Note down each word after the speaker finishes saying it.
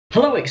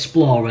Hello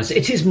explorers,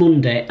 it is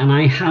Monday and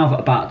I have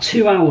about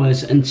 2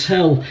 hours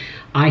until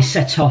I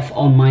set off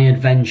on my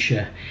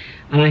adventure,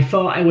 and I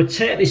thought I would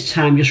take this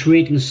time just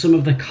reading some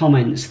of the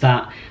comments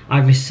that I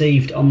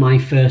received on my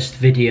first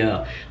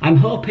video. I'm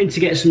hoping to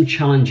get some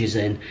challenges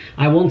in.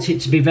 I want it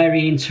to be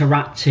very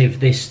interactive,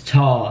 this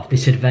tour,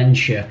 this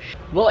adventure.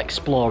 Well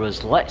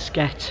explorers, let's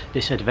get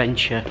this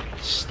adventure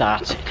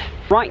started.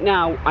 Right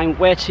now I'm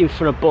waiting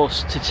for a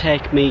bus to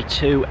take me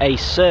to a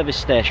service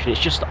station. It's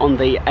just on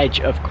the edge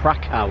of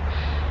Krakow,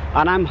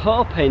 and I'm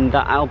hoping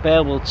that I'll be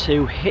able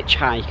to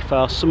hitchhike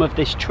for some of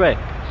this trip.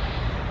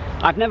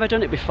 I've never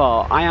done it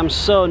before. I am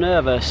so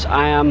nervous.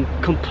 I am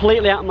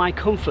completely out of my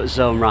comfort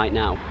zone right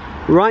now.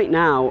 Right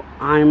now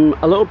I'm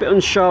a little bit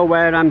unsure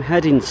where I'm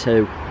heading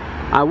to.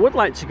 I would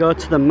like to go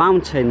to the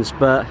mountains,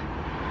 but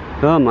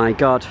oh my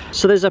god.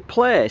 So there's a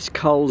place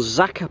called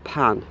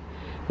Zakopane,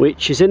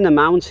 which is in the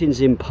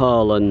mountains in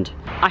Poland.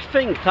 I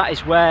think that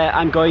is where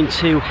I'm going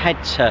to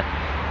head to.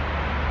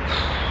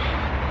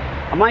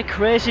 Am I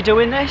crazy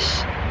doing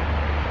this?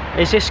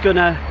 Is this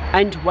gonna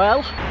end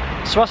well?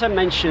 So as I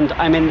mentioned,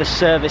 I'm in the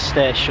service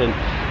station,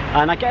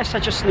 and I guess I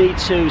just need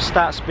to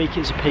start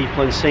speaking to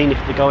people and seeing if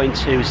they're going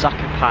to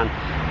Zakopane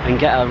and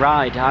get a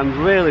ride.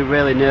 I'm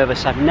really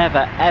nervous. I've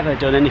never ever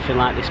done anything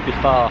like this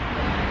before.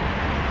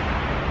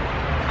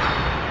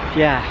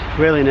 Yeah,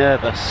 really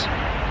nervous.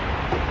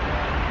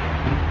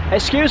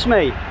 Excuse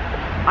me,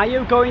 are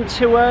you going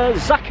to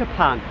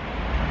Zakopane?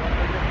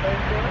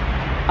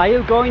 Are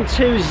you going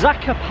to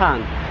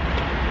Zakopane?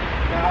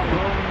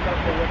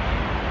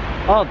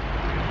 Oh,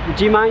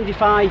 do you mind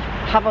if I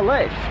have a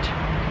lift?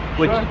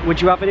 Sure.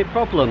 Would you have any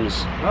problems?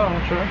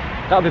 Oh, sure.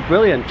 That would be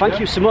brilliant. Thank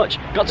you so much.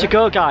 Got to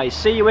go, guys.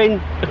 See you in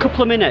a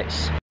couple of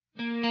minutes.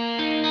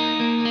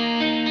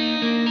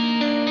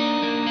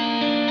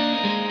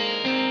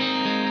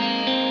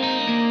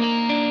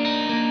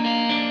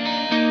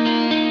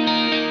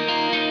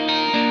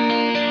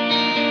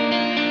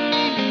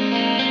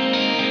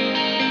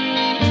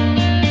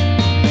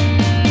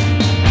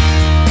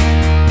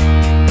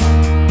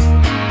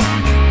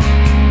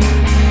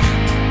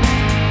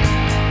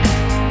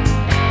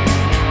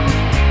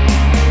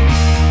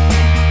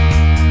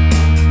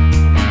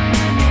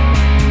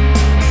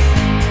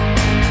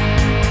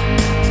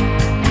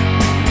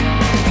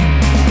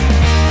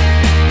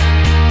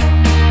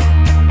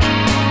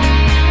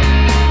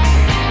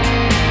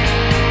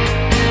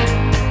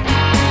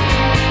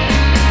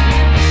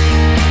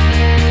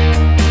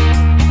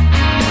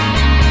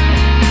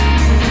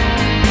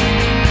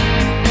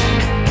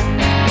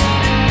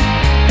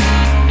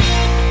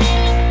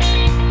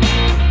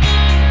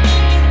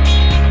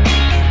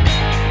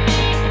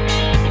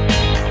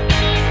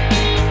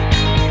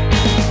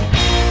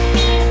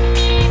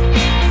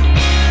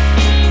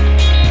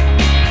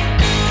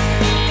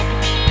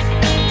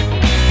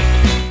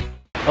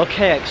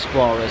 Okay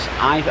explorers,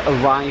 I've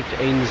arrived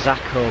in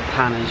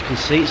Zakopane. As you can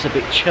see, it's a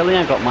bit chilly.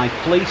 I've got my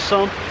fleece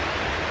on.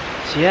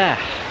 So yeah,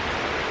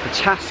 the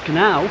task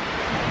now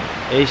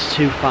is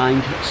to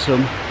find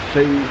some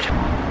food.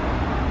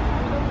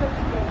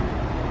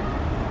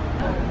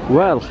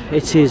 Well,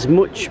 it is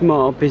much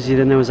more busy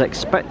than I was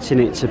expecting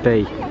it to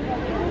be.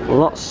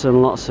 Lots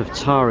and lots of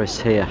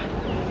tourists here.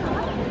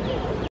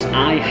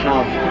 I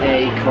have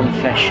a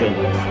confession.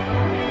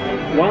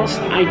 Whilst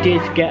I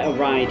did get a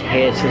ride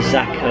here to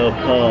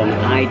Zakopane,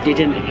 I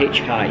didn't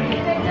hitchhike.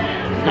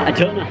 I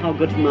don't know how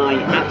good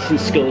my accent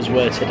skills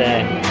were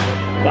today,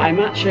 but I'm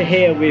actually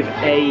here with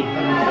a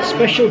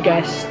special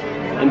guest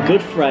and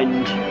good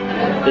friend,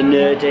 the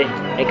Nerdy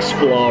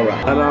Explorer.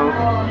 Hello,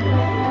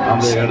 I'm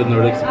the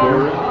Nerdy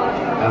Explorer,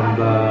 and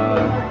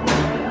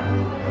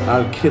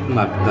I've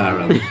kidnapped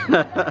Darren.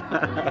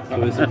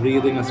 So he's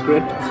reading a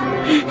script,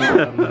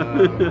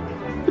 and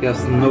he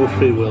has no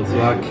free will,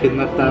 so I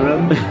kidnapped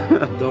Darren.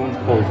 Don't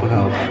call for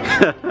help.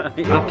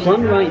 Our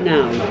plan right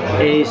now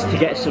is to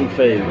get some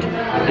food,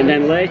 and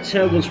then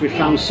later, once we've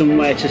found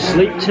somewhere to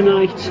sleep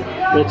tonight,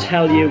 we'll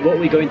tell you what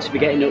we're going to be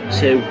getting up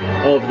to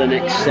over the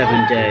next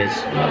 7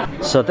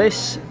 days. So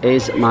this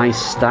is my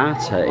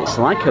starter. It's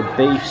like a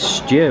beef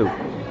stew.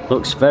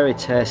 Looks very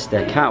tasty.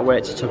 I can't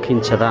wait to tuck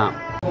into that.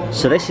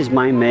 So this is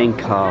my main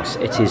course.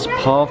 It is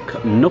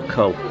pork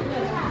knuckle.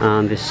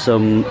 And there's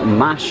some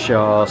mash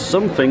or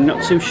something,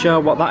 not too sure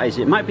what that is.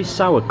 It might be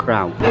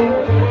sauerkraut.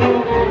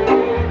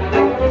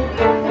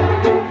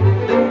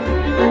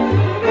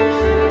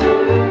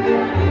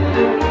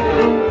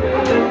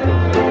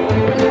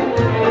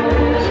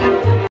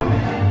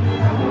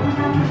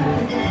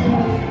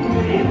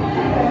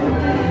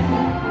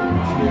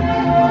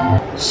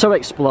 So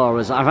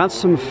explorers, I've had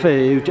some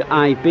food.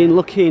 I've been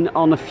looking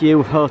on a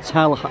few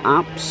hotel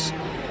apps,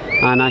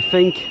 and I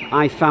think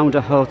I found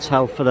a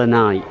hotel for the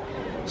night.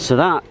 So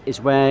that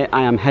is where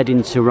I am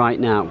heading to right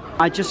now.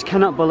 I just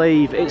cannot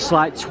believe it's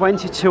like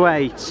 20 to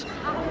 8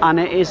 and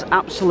it is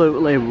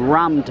absolutely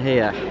rammed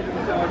here.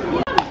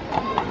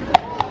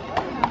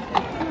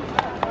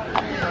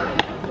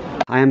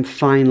 I am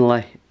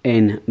finally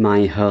in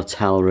my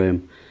hotel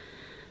room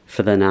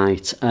for the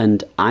night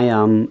and I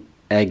am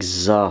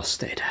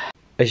exhausted.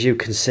 As you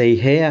can see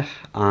here,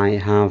 I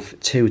have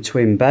 2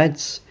 twin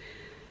beds,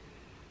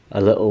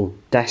 a little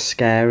desk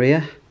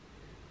area,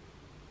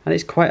 and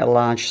it's quite a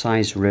large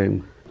size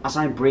room. As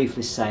I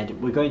briefly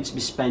said, we're going to be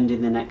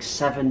spending the next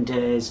 7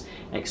 days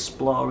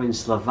exploring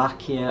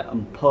Slovakia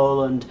and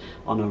Poland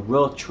on a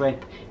road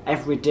trip.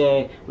 Every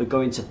day we're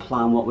going to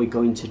plan what we're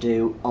going to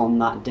do on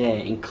that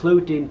day,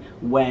 including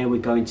where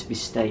we're going to be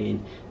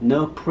staying.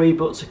 No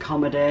pre-booked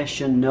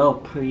accommodation, no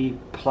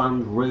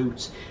pre-planned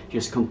routes,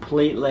 just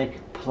completely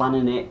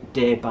planning it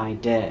day by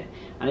day.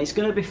 And it's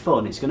going to be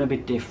fun, it's going to be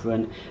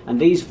different, and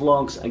these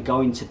vlogs are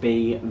going to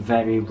be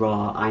very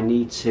raw. I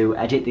need to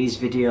edit these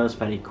videos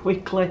very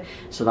quickly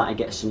so that I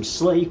get some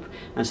sleep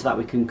and so that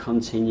we can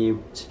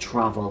continue to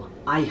travel.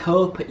 I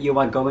hope you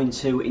are going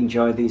to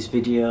enjoy these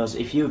videos.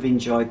 If you've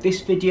enjoyed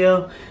this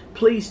video,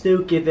 please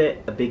do give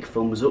it a big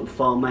thumbs up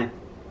for me.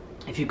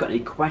 If you've got any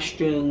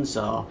questions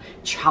or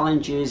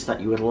challenges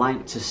that you would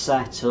like to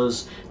set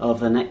us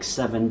over the next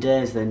 7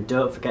 days, then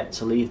don't forget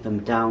to leave them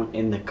down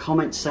in the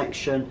comment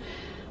section.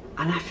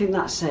 And I think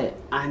that's it.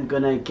 I'm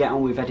gonna get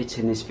on with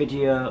editing this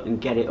video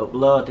and get it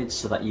uploaded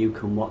so that you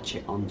can watch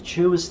it on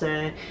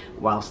Tuesday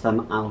whilst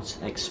I'm out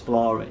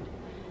exploring.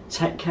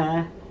 Take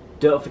care,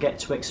 don't forget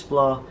to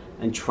explore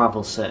and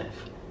travel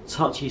safe.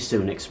 Talk to you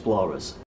soon, explorers.